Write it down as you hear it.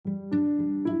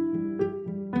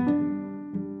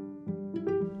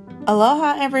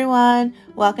Aloha, everyone.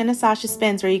 Welcome to Sasha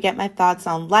Spins, where you get my thoughts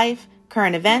on life,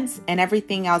 current events, and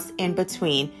everything else in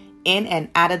between, in and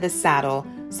out of the saddle.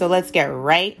 So let's get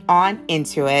right on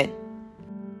into it.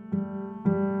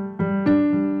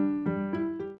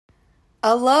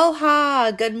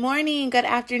 Aloha, good morning, good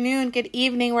afternoon, good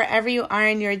evening, wherever you are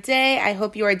in your day. I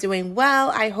hope you are doing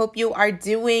well. I hope you are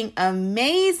doing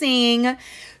amazing.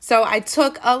 So I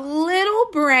took a little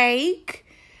break.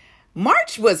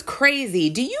 March was crazy.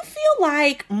 Do you feel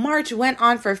like March went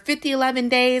on for 11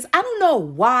 days? I don't know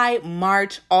why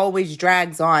March always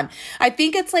drags on. I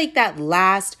think it's like that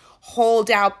last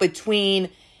holdout between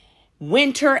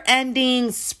winter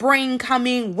ending, spring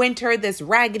coming, winter. This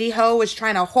raggedy hoe is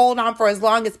trying to hold on for as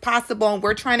long as possible, and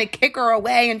we're trying to kick her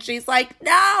away, and she's like,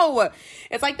 no!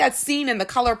 It's like that scene in The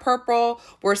Color Purple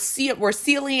where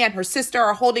Celie and her sister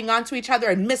are holding on to each other,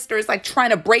 and Mr. is like trying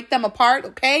to break them apart,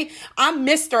 okay? I'm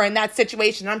Mr. in that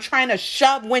situation. I'm trying to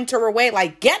shove winter away,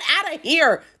 like, get out of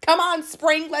here! Come on,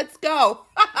 spring, let's go.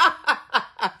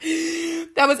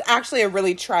 That was actually a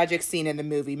really tragic scene in the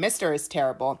movie. Mr. is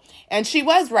terrible. And she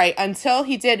was right. Until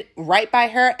he did right by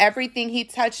her, everything he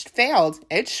touched failed.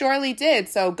 It surely did.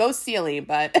 So go Celie.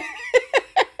 But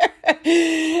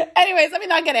anyways, let me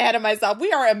not get ahead of myself.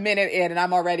 We are a minute in and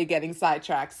I'm already getting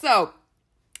sidetracked. So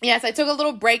yes, I took a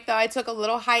little break though. I took a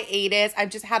little hiatus. I've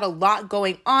just had a lot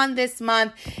going on this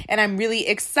month, and I'm really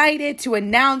excited to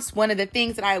announce one of the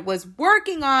things that I was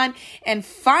working on and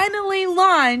finally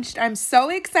launched. I'm so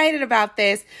excited about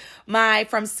this. My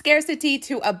From Scarcity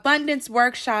to Abundance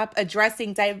workshop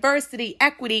addressing diversity,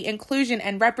 equity, inclusion,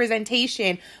 and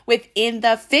representation within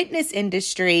the fitness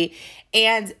industry.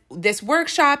 And this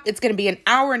workshop, it's going to be an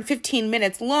hour and 15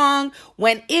 minutes long.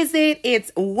 When is it?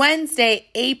 It's Wednesday,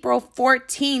 April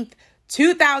 14th,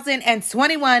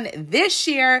 2021 this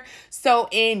year. So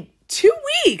in 2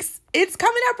 weeks, it's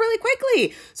coming up really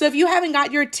quickly. So if you haven't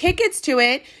got your tickets to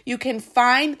it, you can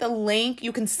find the link.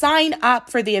 You can sign up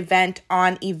for the event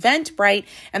on Eventbrite.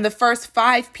 And the first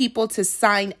 5 people to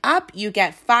sign up, you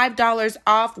get $5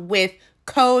 off with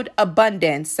code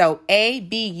ABUNDANCE. So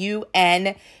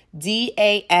ABUNDANCE,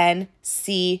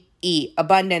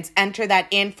 Abundance. Enter that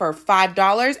in for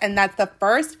 $5, and that's the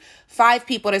first 5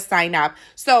 people to sign up.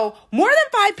 So more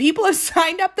than 5 people have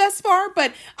signed up thus far,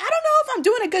 but I don't know if I'm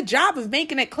doing a good job of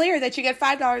making it clear that you get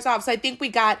 $5 off. So I think we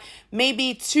got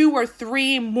maybe 2 or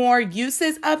 3 more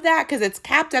uses of that, because it's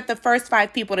capped at the first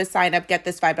 5 people to sign up get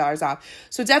this $5 off.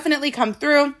 So definitely come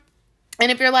through.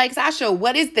 And if you're like, Sasha,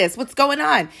 what is this? What's going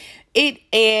on? It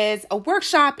is a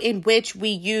workshop in which we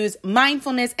use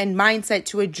mindfulness and mindset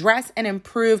to address and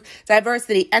improve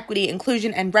diversity, equity,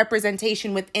 inclusion, and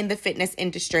representation within the fitness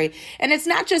industry. And it's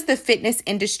not just the fitness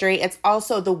industry, it's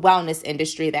also the wellness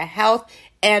industry, the health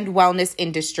and wellness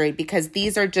industry, because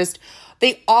these are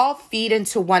they all feed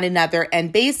into one another.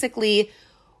 And basically,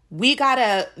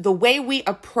 the way we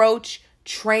approach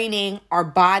training our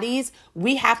bodies,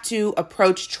 we have to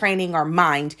approach training our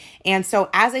mind. And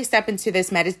so as I step into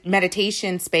this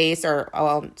meditation space,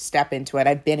 step into it,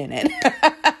 I've been in it.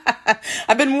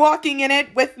 I've been walking in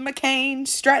it with my cane,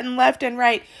 strutting left and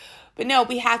right. But no,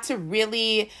 we have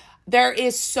to there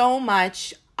is so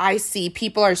much I see.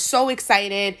 People are so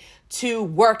excited to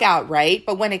work out, right?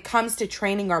 But when it comes to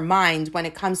training our mind, when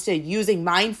it comes to using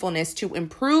mindfulness to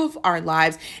improve our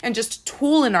lives and just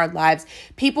tool in our lives,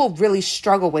 people really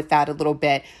struggle with that a little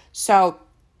bit. So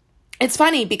it's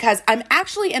funny because I'm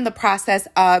actually in the process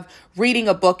of reading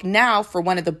a book now for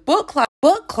one of the book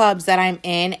clubs that I'm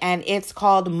in, and it's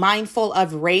called Mindful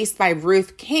of Race by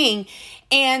Ruth King.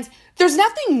 And there's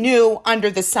nothing new under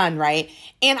the sun, right?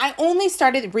 And I only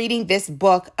started reading this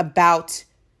book about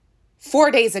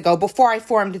 4 days ago before I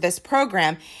formed this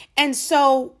program. And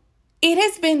so it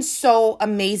has been so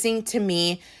amazing to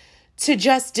me to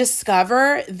just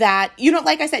discover that,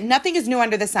 like I said, nothing is new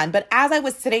under the sun. But as I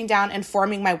was sitting down and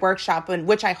forming my workshop,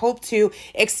 which I hope to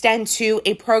extend to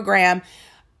a program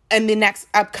in the next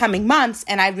upcoming months,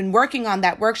 and I've been working on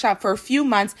that workshop for a few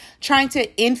months, trying to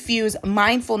infuse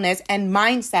mindfulness and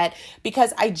mindset,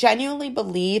 because I genuinely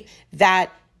believe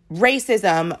that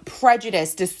racism,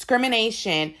 prejudice,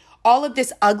 discrimination, all of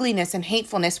this ugliness and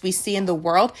hatefulness we see in the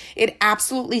world, it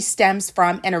absolutely stems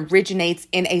from and originates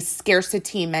in a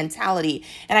scarcity mentality.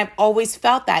 And I've always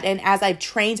felt that. And as I've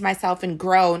trained myself and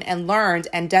grown and learned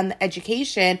and done the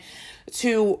education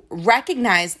to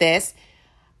recognize this,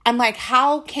 I'm like,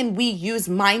 how can we use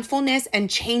mindfulness and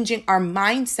changing our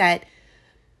mindset,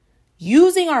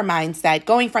 using our mindset,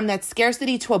 going from that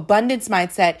scarcity to abundance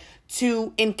mindset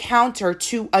to encounter,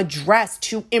 to address,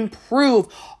 to improve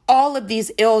all of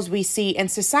these ills we see in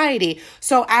society.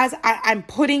 So as I'm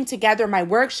putting together my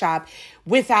workshop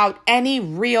without any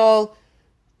real,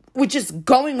 with just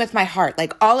going with my heart,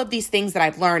 like all of these things that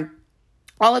I've learned,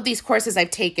 all of these courses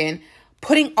I've taken,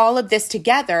 putting all of this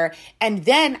together. And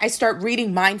then I start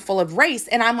reading Mindful of Race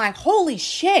and I'm like, holy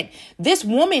shit, this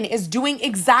woman is doing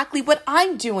exactly what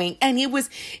I'm doing. And it was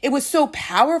so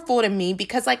powerful to me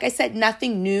because, like I said,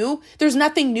 nothing new. There's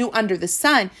nothing new under the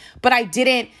sun. But I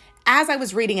didn't, as I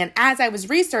was reading and as I was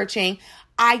researching,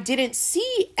 I didn't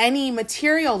see any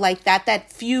material like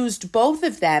that fused both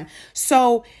of them.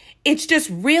 So it's just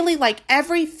really like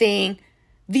everything.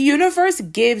 The universe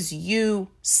gives you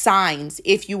signs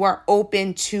if you are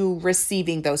open to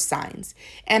receiving those signs.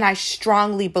 And I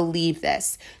strongly believe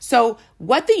this. So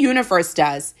what the universe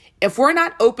does, if we're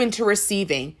not open to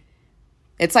receiving,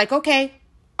 it's like, okay,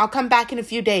 I'll come back in a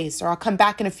few days, or I'll come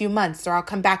back in a few months, or I'll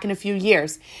come back in a few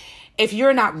years. If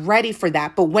you're not ready for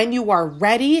that, but when you are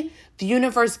ready, the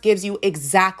universe gives you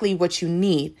exactly what you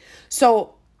need.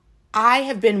 So I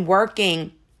have been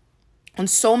working on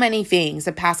so many things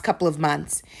the past couple of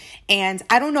months. And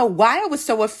I don't know why I was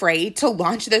so afraid to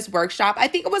launch this workshop. I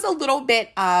think it was a little bit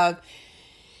of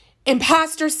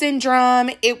imposter syndrome.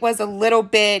 It was a little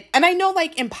bit, and I know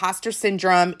like imposter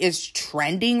syndrome is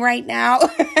trending right now.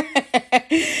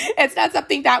 It's not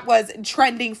something that was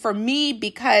trending for me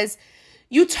because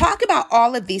you talk about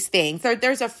all of these things.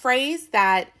 There's a phrase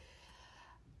that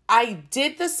I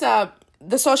did this,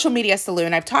 the social media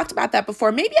saloon. I've talked about that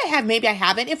before. Maybe I have, maybe I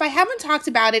haven't. If I haven't talked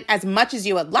about it as much as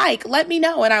you would like, let me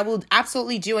know and I will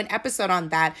absolutely do an episode on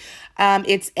that.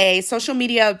 It's a social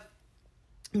media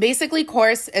basically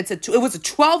course. It was a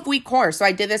 12-week course. So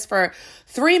I did this for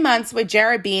 3 months with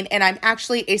Jared Bean, and I'm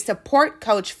actually a support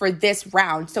coach for this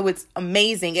round. So it's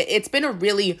amazing. It's been a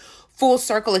really full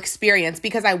circle experience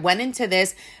because I went into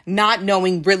this not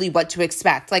knowing really what to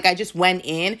expect. Like I just went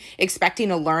in expecting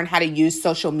to learn how to use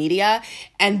social media,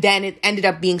 and then it ended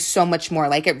up being so much more.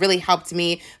 Like it really helped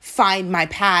me find my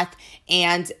path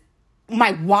and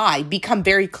my why, become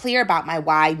very clear about my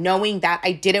why, knowing that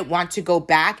I didn't want to go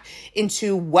back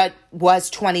into what was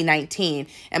 2019.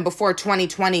 And before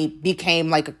 2020 became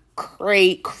like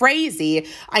crazy,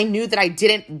 I knew that I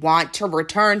didn't want to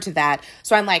return to that.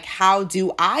 So I'm like, how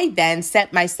do I then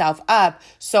set myself up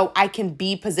so I can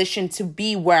be positioned to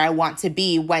be where I want to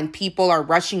be when people are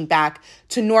rushing back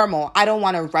to normal? I don't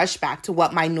want to rush back to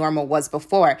what my normal was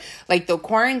before. Like the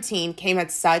quarantine came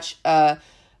at such a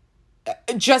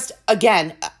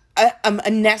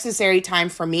necessary time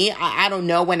for me. I don't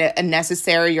know when a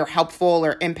necessary or helpful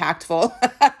or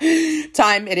impactful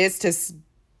time it is to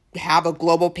have a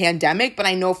global pandemic. But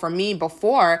I know for me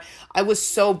before, I was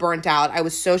so burnt out. I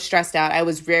was so stressed out. I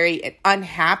was very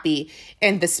unhappy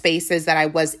in the spaces that I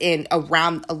was in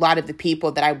around a lot of the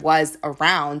people that I was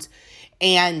around.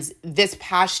 And this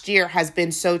past year has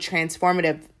been so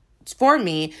transformative for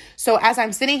me. So as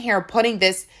I'm sitting here putting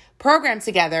this program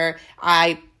together,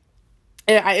 I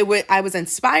was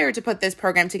inspired to put this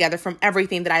program together from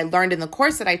everything that I learned in the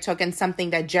course that I took, and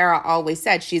something that Jara always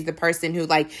said. She's the person who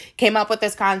like came up with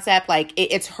this concept. Like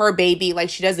it's her baby. Like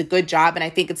she does a good job. And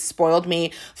I think it's spoiled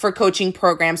me for coaching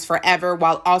programs forever,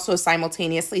 while also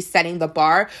simultaneously setting the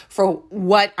bar for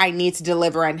what I need to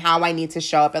deliver and how I need to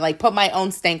show up, and like put my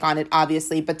own stank on it,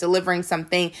 obviously, but delivering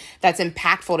something that's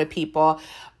impactful to people.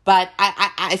 But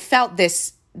I felt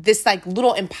this like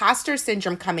little imposter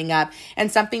syndrome coming up,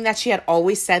 and something that she had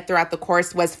always said throughout the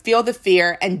course was feel the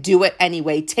fear and do it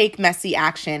anyway. Take messy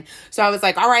action. So I was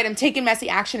like, all right, I'm taking messy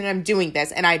action and I'm doing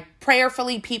this. And I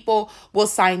prayerfully people will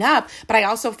sign up. But I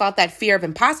also felt that fear of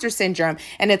imposter syndrome.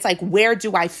 And it's like, where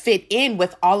do I fit in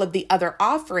with all of the other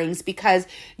offerings? Because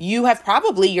you have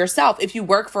probably yourself, if you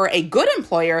work for a good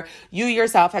employer, you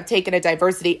yourself have taken a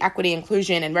diversity, equity,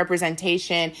 inclusion, and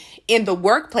representation in the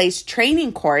workplace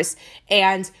training course.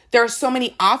 And there are so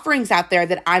many offerings out there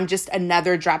that I'm just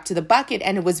another drop to the bucket.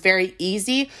 And it was very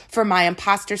easy for my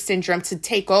imposter syndrome to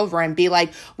take over and be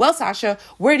like, well, Sasha,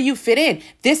 where do you fit in?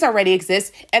 This already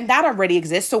exists and that already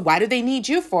exists. So why do they need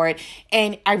you for it?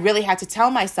 And I really had to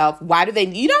tell myself, why do they,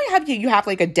 you have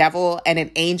like a devil and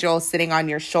an angel sitting on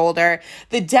your shoulder.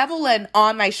 The devil and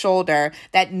on my shoulder,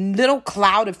 that little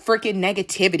cloud of freaking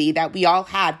negativity that we all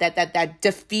have, that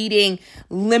defeating,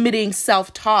 limiting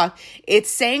self-talk, it's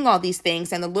saying all these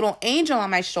things. And the little angel on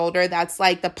my shoulder, that's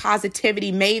like the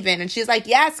positivity maven. And she's like,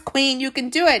 yes, queen, you can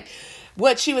do it.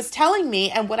 What she was telling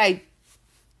me and what I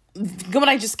what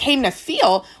I just came to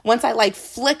feel once I like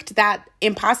flicked that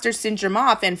imposter syndrome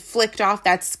off and flicked off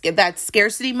that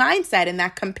scarcity mindset and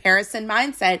that comparison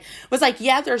mindset was like,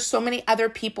 yeah, there's so many other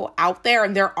people out there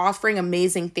and they're offering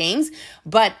amazing things,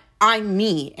 but I'm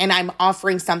me and I'm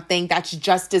offering something that's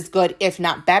just as good, if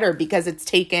not better, because it's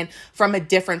taken from a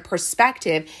different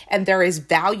perspective and there is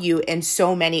value in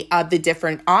so many of the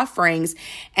different offerings.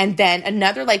 And then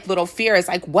another like little fear is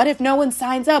like, what if no one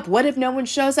signs up? What if no one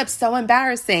shows up? So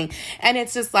embarrassing. And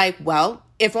it's just like, well,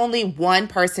 if only one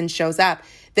person shows up,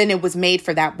 then it was made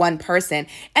for that one person.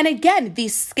 And again,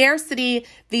 these scarcity,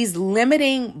 these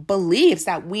limiting beliefs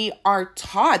that we are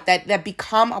taught that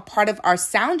become a part of our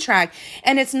soundtrack.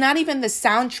 And it's not even the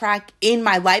soundtrack in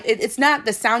my life. It's not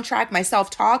the soundtrack, my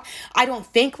self-talk. I don't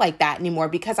think like that anymore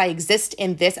because I exist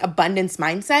in this abundance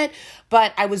mindset.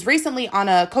 But I was recently on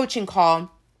a coaching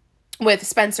call with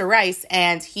Spencer Rice,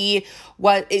 and he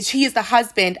is the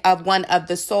husband of one of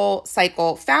the Soul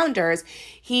Cycle founders.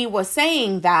 He was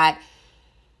saying that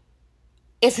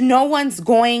if no one's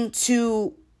going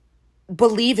to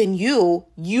believe in you,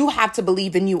 you have to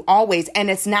believe in you always.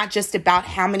 And it's not just about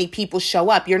how many people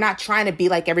show up. You're not trying to be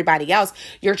like everybody else.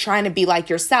 You're trying to be like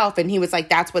yourself. And he was like,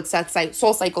 that's what sets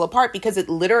Soul Cycle apart, because it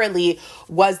literally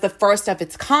was the first of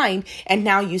its kind. And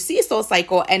now you see Soul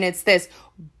Cycle and it's this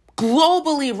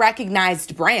globally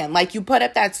recognized brand. Like you put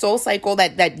up that Soul Cycle,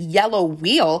 that yellow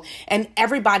wheel, and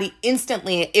everybody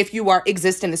instantly, if you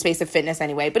exist in the space of fitness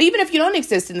anyway, but even if you don't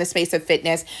exist in the space of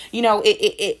fitness,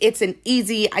 it's an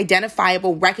easy,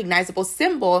 identifiable, recognizable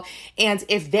symbol. And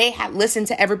if they had listened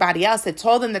to everybody else that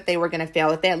told them that they were going to fail,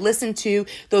 if they had listened to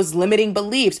those limiting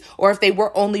beliefs, or if they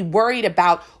were only worried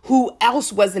about who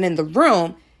else wasn't in the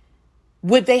room,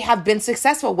 would they have been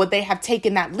successful? Would they have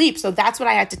taken that leap? So that's what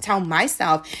I had to tell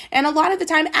myself. And a lot of the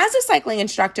time as a cycling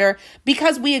instructor,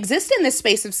 because we exist in this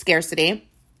space of scarcity,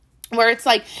 where it's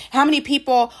like, how many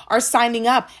people are signing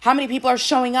up? How many people are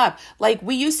showing up? Like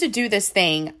we used to do this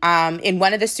thing in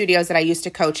one of the studios that I used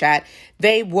to coach at.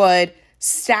 They would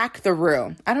stack the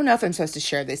room. I don't know if I'm supposed to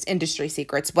share this, industry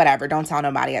secrets, whatever. Don't tell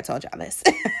nobody I told y'all this.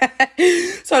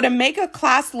 So to make a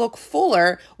class look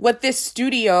fuller, what this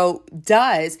studio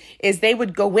does is they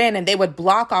would go in and they would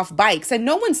block off bikes, and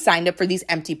no one signed up for these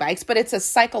empty bikes, but it's a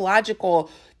psychological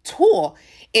tool.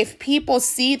 If people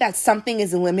see that something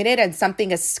is limited and something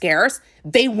is scarce,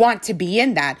 they want to be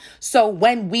in that. So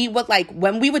when we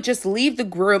would just leave the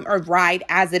group or ride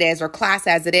as it is or class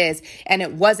as it is, and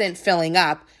it wasn't filling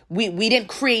up, we didn't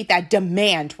create that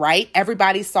demand, right?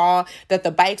 Everybody saw that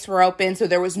the bikes were open, so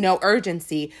there was no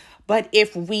urgency. But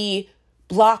if we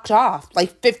blocked off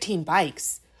like 15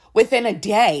 bikes, within a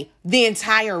day, the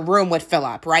entire room would fill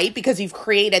up, right? Because you've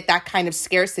created that kind of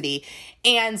scarcity.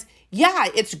 And yeah,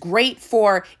 it's great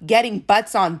for getting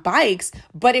butts on bikes,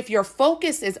 but if your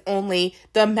focus is only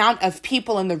the amount of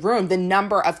people in the room, the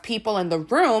number of people in the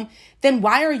room, then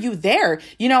why are you there?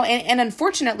 And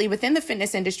unfortunately within the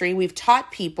fitness industry, we've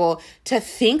taught people to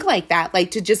think like that,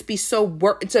 like to just be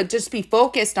to just be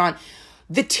focused on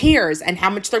the tiers and how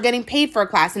much they're getting paid for a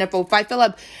class. And if I fill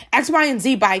up X, Y, and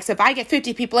Z bikes, if I get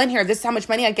 50 people in here, this is how much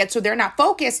money I get. So they're not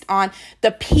focused on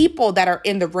the people that are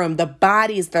in the room, the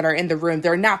bodies that are in the room.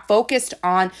 They're not focused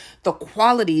on the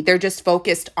quality. They're just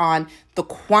focused on the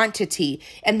quantity.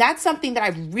 And that's something that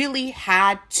I really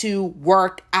had to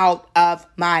work out of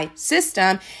my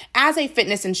system as a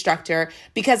fitness instructor,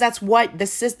 because that's what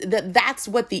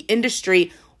the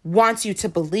industry wants you to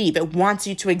believe. It wants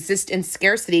you to exist in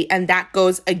scarcity. And that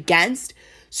goes against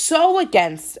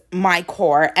my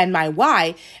core and my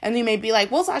why. And you may be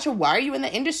like, well, Sasha, why are you in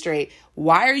the industry?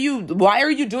 Why are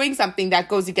you doing something that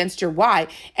goes against your why?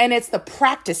 And it's the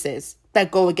practices that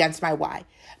go against my why,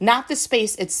 not the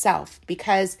space itself.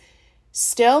 Because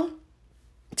still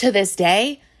to this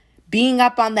day, being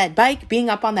up on that bike, being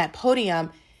up on that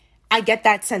podium, I get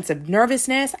that sense of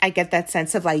nervousness. I get that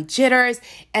sense of like jitters,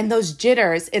 and those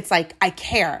jitters, it's like, I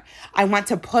care. I want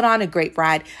to put on a great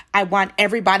ride. I want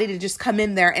everybody to just come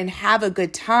in there and have a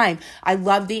good time. I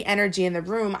love the energy in the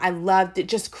room. I love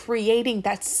just creating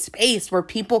that space where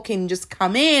people can just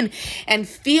come in and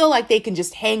feel like they can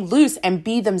just hang loose and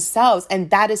be themselves. And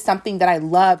that is something that I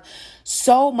love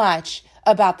so much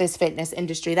about this fitness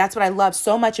industry. That's what I love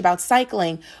so much about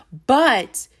cycling.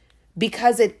 But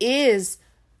because it is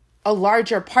a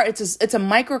larger part, it's a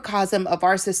microcosm of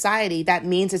our society. That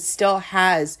means it still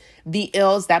has the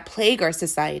ills that plague our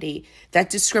society,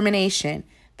 that discrimination,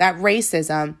 that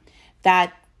racism,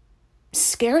 that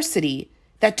scarcity,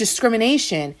 that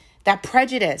discrimination, that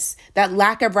prejudice, that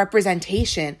lack of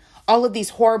representation, all of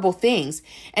these horrible things.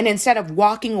 And instead of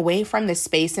walking away from this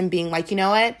space and being like, you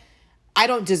know what? I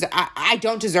don't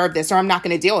deserve this, or I'm not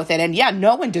going to deal with it. And yeah,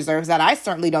 no one deserves that. I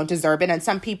certainly don't deserve it. And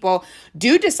some people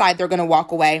do decide they're going to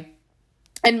walk away.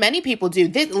 And many people do.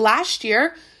 Last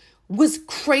year was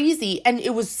crazy. And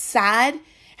it was sad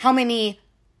how many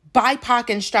BIPOC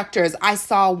instructors I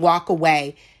saw walk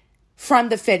away from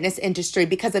the fitness industry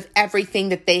because of everything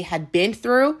that they had been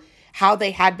through, how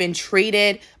they had been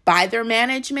treated by their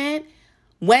management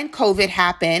when COVID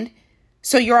happened.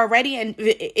 So you're already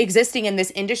existing in this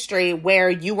industry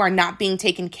where you are not being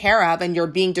taken care of and you're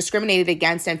being discriminated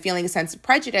against and feeling a sense of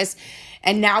prejudice.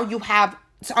 And now you have,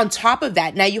 on top of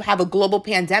that, now you have a global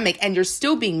pandemic and you're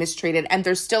still being mistreated and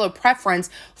there's still a preference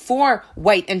for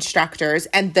white instructors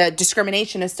and the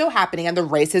discrimination is still happening and the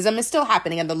racism is still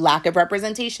happening and the lack of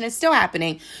representation is still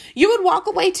happening. You would walk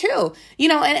away too,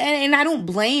 and I don't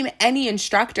blame any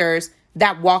instructors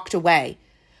that walked away.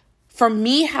 For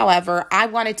me, however, I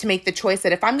wanted to make the choice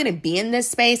that if I'm going to be in this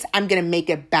space, I'm going to make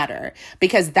it better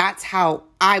because that's how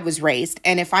I was raised.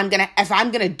 And if I'm going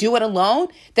to do it alone,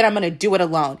 then I'm going to do it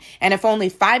alone. And if only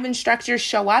 5 instructors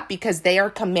show up because they are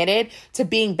committed to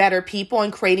being better people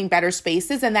and creating better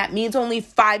spaces, and that means only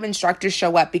 5 instructors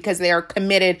show up because they are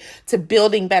committed to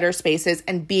building better spaces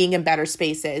and being in better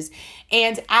spaces.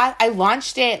 And I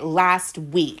launched it last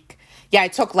week. Yeah, I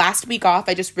took last week off.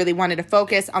 I just really wanted to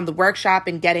focus on the workshop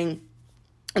and getting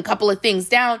a couple of things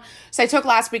down. So I took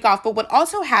last week off. But what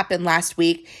also happened last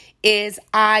week is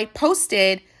I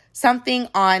posted something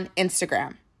on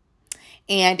Instagram.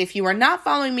 And if you are not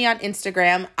following me on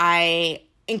Instagram, I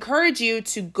encourage you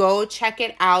to go check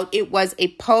it out. It was a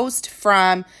post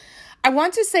from, I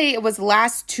want to say it was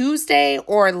last Tuesday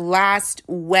or last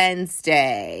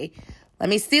Wednesday. Let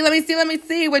me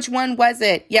see. Which one was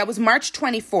it? Yeah, it was March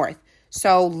 24th.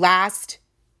 So last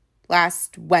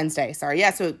Wednesday, sorry.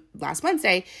 Yeah, so last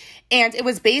Wednesday. And it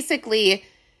was basically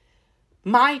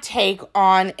my take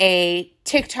on a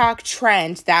TikTok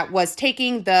trend that was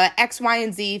taking the X, Y,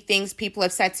 and Z things people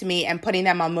have said to me and putting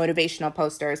them on motivational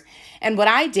posters. And what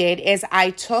I did is I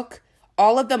took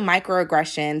all of the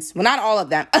microaggressions, well, not all of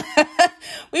them.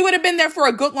 We would have been there for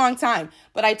a good long time.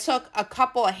 But I took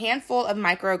a handful of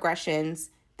microaggressions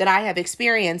that I have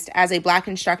experienced as a Black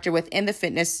instructor within the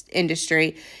fitness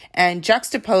industry and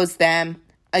juxtaposed them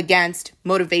against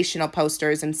motivational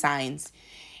posters and signs.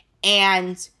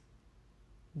 And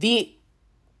the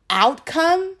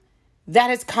outcome that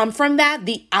has come from that,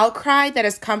 the outcry that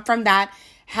has come from that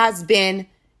has been,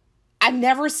 I've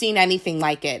never seen anything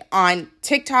like it. On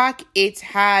TikTok, it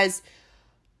has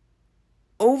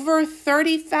over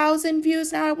 30,000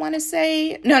 views now, I want to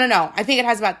say. No. I think it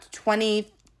has about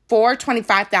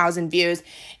 25,000 views.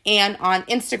 And on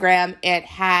Instagram, it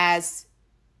has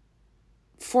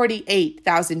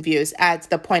 48,000 views at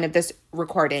the point of this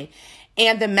recording.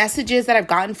 And the messages that I've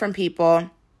gotten from people,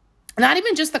 not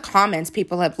even just the comments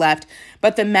people have left,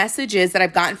 but the messages that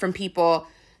I've gotten from people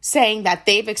saying that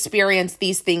they've experienced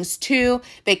these things too.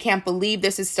 They can't believe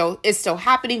this is still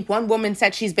happening. One woman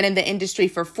said she's been in the industry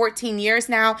for 14 years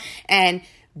now, and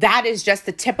that is just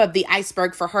the tip of the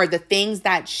iceberg for her. The things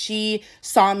that she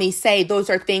saw me say, those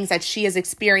are things that she has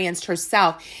experienced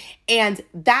herself. And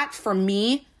that, for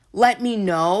me, let me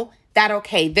know that,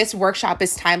 okay, this workshop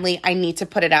is timely. I need to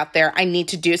put it out there. I need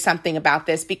to do something about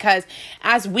this, because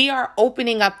as we are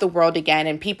opening up the world again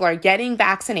and people are getting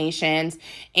vaccinations,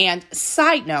 and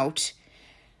side note,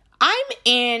 I'm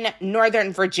in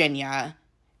Northern Virginia.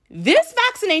 This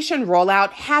vaccination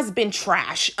rollout has been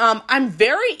trash. I'm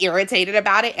very irritated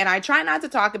about it, and I try not to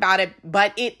talk about it,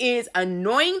 but it is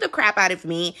annoying the crap out of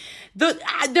me.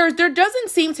 There doesn't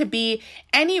seem to be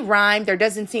any rhyme. There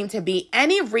doesn't seem to be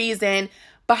any reason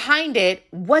behind it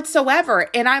whatsoever.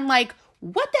 And I'm like,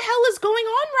 what the hell is going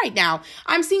on right now?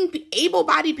 I'm seeing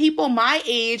able-bodied people my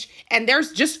age, and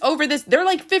there's just over this, they're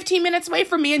like 15 minutes away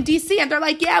from me in DC, and they're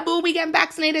like, yeah, boo, we getting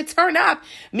vaccinated, turn up.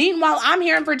 Meanwhile, I'm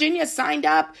here in Virginia, signed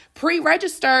up,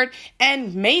 pre-registered,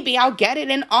 and maybe I'll get it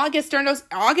in August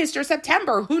or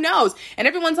September, who knows? And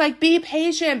everyone's like, be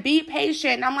patient.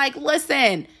 And I'm like,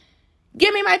 listen,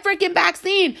 give me my freaking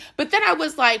vaccine. But then I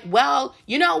was like, well,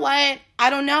 you know what? I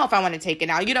don't know if I want to take it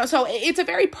now. So it's a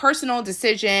very personal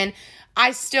decision.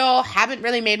 I still haven't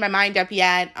really made my mind up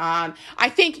yet. I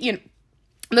think,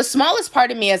 the smallest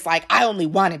part of me is like, I only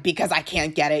want it because I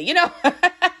can't get it,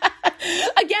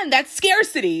 Again, that's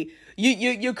scarcity.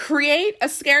 You create a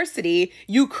scarcity,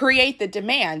 you create the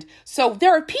demand. So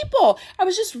there are people, I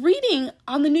was just reading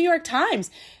on the New York Times,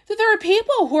 that there are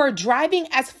people who are driving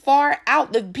as far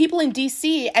out, the people in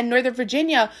DC and Northern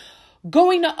Virginia,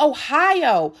 going to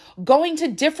Ohio, going to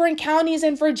different counties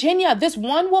in Virginia. This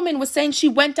one woman was saying she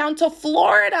went down to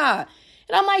Florida.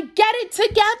 And I'm like, get it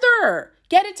together,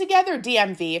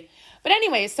 DMV. But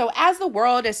anyway, so as the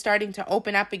world is starting to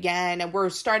open up again and we're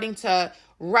starting to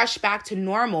rush back to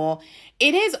normal,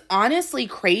 it is honestly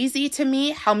crazy to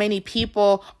me how many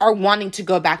people are wanting to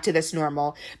go back to this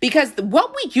normal, because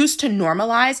what we used to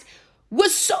normalize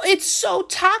it's so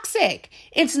toxic.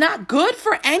 It's not good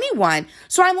for anyone.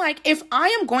 So I'm like, if I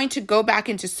am going to go back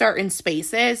into certain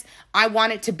spaces, I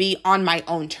want it to be on my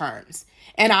own terms.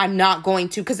 And I'm not going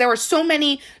to, because there was so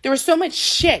much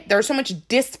shit, there was so much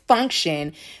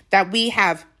dysfunction that we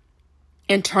have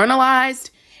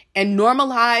internalized and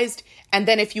normalized. And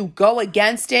then if you go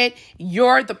against it,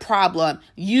 you're the problem.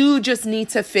 You just need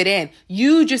to fit in.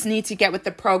 You just need to get with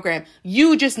the program.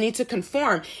 You just need to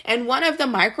conform. And one of the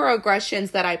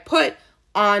microaggressions that I put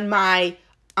on my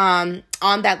on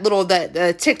that little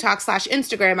the TikTok /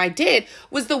 Instagram I did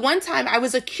was the one time I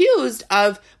was accused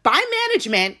of by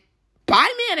management, by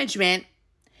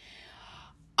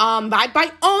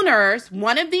owners,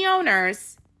 one of the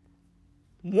owners,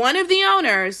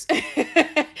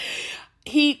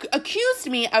 he accused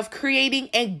me of creating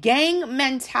a gang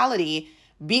mentality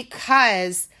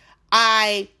because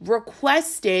I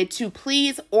requested to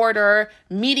please order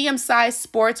medium-sized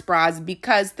sports bras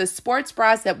because the sports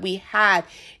bras that we had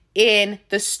in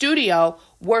the studio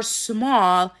were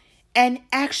small and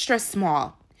extra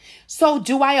small. So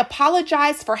do I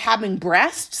apologize for having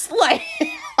breasts? Like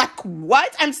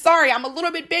what? I'm sorry. I'm a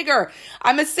little bit bigger.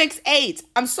 I'm a 6'8".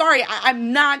 I'm sorry.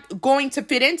 I'm not going to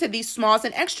fit into these smalls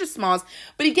and extra smalls.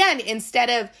 But again, instead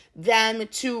of them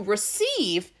to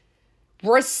receive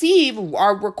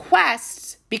our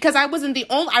requests, because I was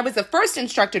the first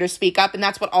instructor to speak up, and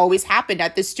that's what always happened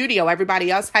at this studio.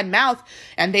 Everybody else had mouth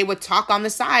and they would talk on the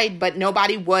side, but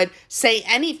nobody would say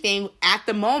anything at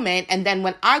the moment. And then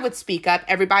when I would speak up,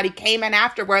 everybody came in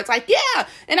afterwards like, yeah,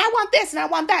 and I want this and I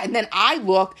want that. And then I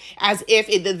look as if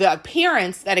the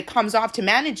appearance that it comes off to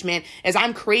management is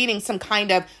I'm creating some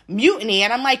kind of mutiny.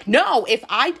 And I'm like, no, if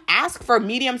I ask for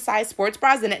medium-sized sports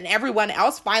bras and everyone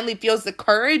else finally feels the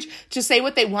courage to say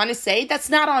what they want to say, that's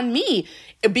not on me.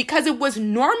 Because it was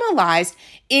normalized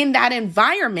in that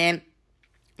environment,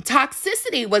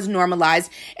 toxicity was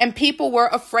normalized and people were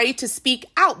afraid to speak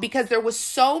out because there was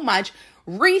so much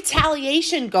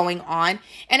retaliation going on.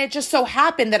 And it just so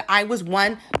happened that I was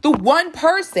the one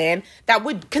person that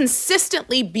would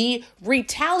consistently be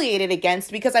retaliated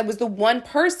against because I was the one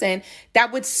person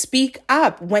that would speak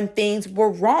up when things were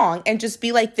wrong and just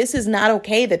be like, this is not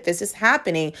okay that this is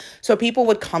happening. So people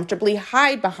would comfortably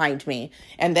hide behind me.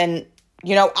 And then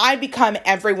I become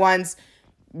everyone's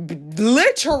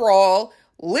literal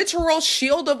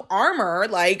shield of armor,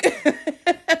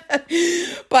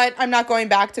 but I'm not going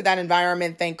back to that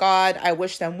environment. Thank God. I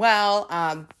wish them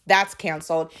well. That's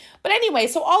canceled. But anyway,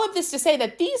 so all of this to say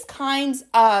that these kinds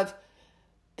of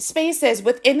spaces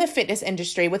within the fitness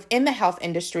industry, within the health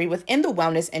industry, within the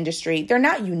wellness industry, they're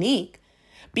not unique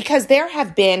because there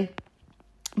have been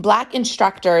Black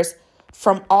instructors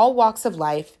from all walks of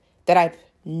life that I've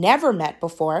never met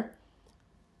before,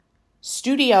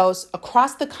 studios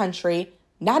across the country,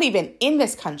 not even in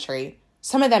this country,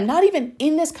 some of them not even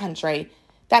in this country,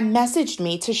 that messaged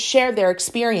me to share their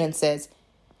experiences.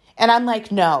 And I'm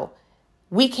like, no,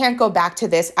 we can't go back to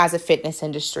this as a fitness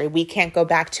industry. We can't go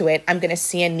back to it. I'm going to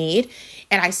see a need,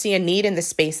 and I see a need in the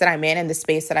space that I'm in and the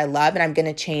space that I love, and I'm going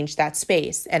to change that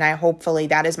space. And hopefully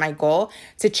that is my goal,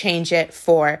 to change it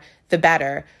for the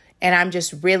better. And I'm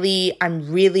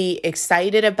really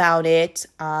excited about it.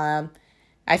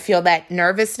 I feel that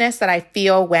nervousness that I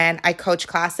feel when I coach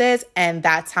classes, and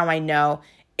that's how I know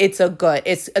it's a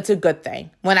good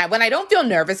thing. When I don't feel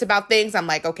nervous about things, I'm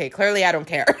like, okay, clearly I don't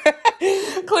care.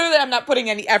 Clearly I'm not putting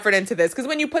any effort into this. Because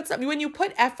when you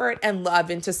put effort and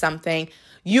love into something,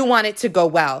 you want it to go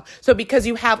well. So because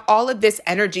you have all of this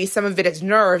energy, some of it is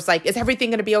nerves, like, is everything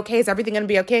going to be okay? Is everything going to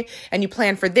be okay? And you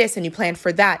plan for this and you plan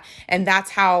for that. And that's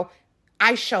how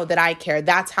I show that I care.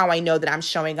 That's how I know that I'm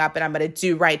showing up and I'm going to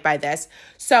do right by this.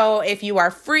 So if you are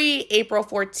free, April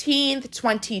 14th,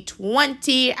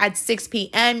 2020 at 6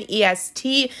 p.m.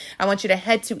 EST, I want you to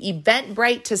head to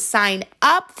Eventbrite to sign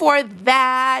up for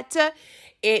that.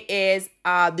 It is,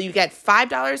 you get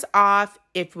 $5 off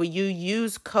if you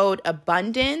use code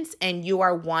abundance and you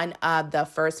are one of the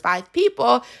first 5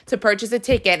 people to purchase a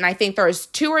ticket. And I think there's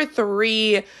 2 or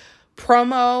 3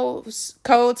 promo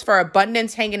codes for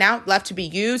abundance hanging out left to be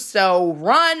used. So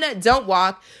run, don't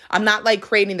walk. I'm not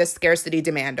creating the scarcity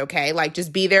demand. Okay.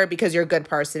 Just be there because you're a good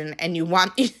person and you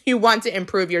want to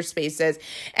improve your spaces.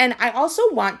 And I also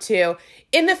want to,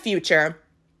 in the future,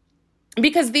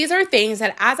 because these are things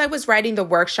that as I was writing the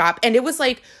workshop, and it was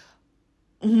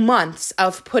months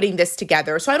of putting this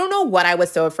together. So I don't know what I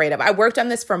was so afraid of. I worked on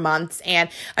this for months, and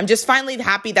I'm just finally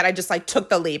happy that I just like took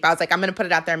the leap. I was like, I'm going to put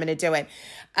it out there. I'm going to do it.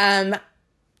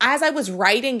 As I was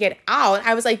writing it out,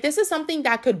 I was like, this is something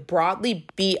that could broadly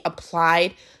be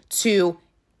applied to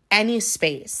any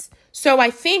space. So I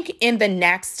think in the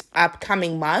next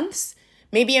upcoming months,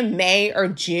 maybe in May or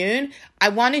June, I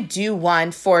want to do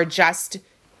one for just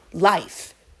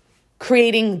life.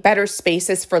 Creating better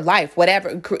spaces for life,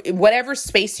 whatever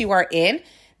space you are in,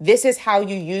 this is how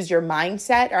you use your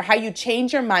mindset or how you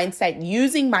change your mindset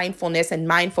using mindfulness and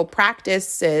mindful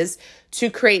practices to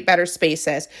create better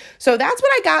spaces. So that's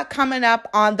what I got coming up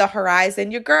on the horizon.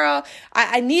 Your girl,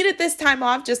 I needed this time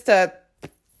off just to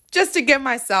give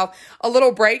myself a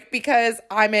little break because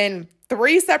I'm in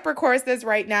 3 separate courses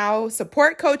right now,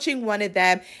 support coaching, one of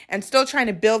them, and still trying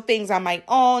to build things on my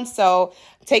own. So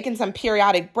taking some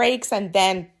periodic breaks. And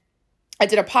then I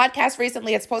did a podcast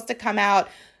recently. It's supposed to come out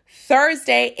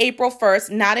Thursday, April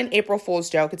 1st, not an April Fool's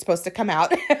joke. It's supposed to come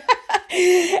out.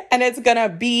 And it's going to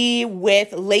be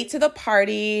with Late to the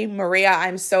Party, Maria.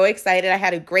 I'm so excited. I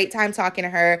had a great time talking to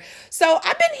her. So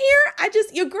I've been here.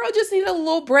 Your girl just needed a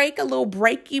little break, a little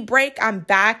breaky break. I'm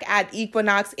back at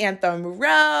Equinox Anthem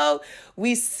Row.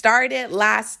 We started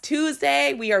last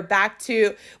Tuesday. We are back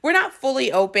to, we're not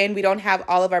fully open. We don't have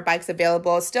all of our bikes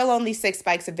available. Still only 6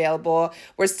 bikes available.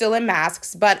 We're still in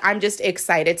masks, but I'm just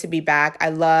excited to be back. I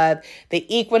love the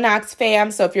Equinox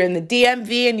fam. So if you're in the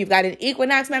DMV and you've got an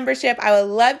Equinox membership, I would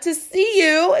love to see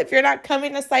you. If you're not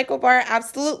coming to Cycle Bar,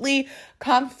 absolutely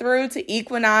come through to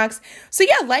Equinox. So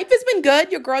yeah, life has been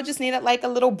good. Your girl just needed like a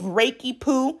little breaky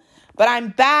poo, but I'm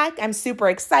back. I'm super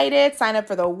excited. Sign up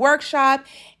for the workshop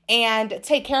and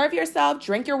take care of yourself.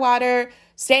 Drink your water,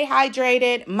 stay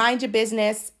hydrated, mind your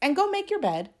business, and go make your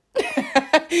bed.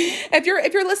 If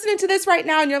you're listening to this right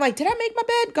now and you're like, did I make my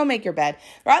bed? Go make your bed.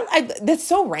 Right? That's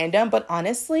so random, but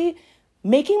honestly,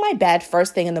 making my bed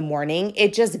first thing in the morning,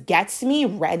 it just gets me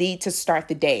ready to start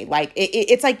the day. Like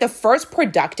it's like the first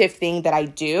productive thing that I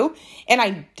do,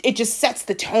 and it just sets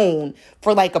the tone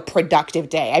for like a productive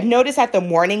day. I've noticed at the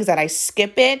mornings that I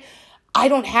skip it, I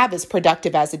don't have as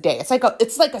productive as a day. It's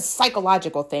like a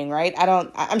psychological thing, right?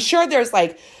 I'm sure there's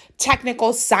like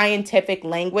technical scientific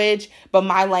language, but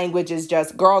my language is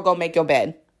just, girl, go make your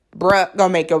bed. Bruh, go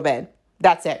make your bed.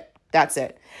 That's it.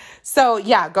 So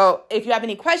yeah, go. If you have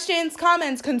any questions,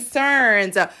 comments,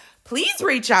 concerns, please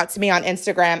reach out to me on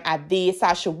Instagram at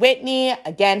 @TheSashaWhitney.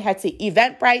 Again, head to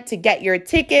Eventbrite to get your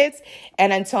tickets.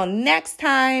 And until next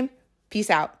time, peace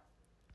out.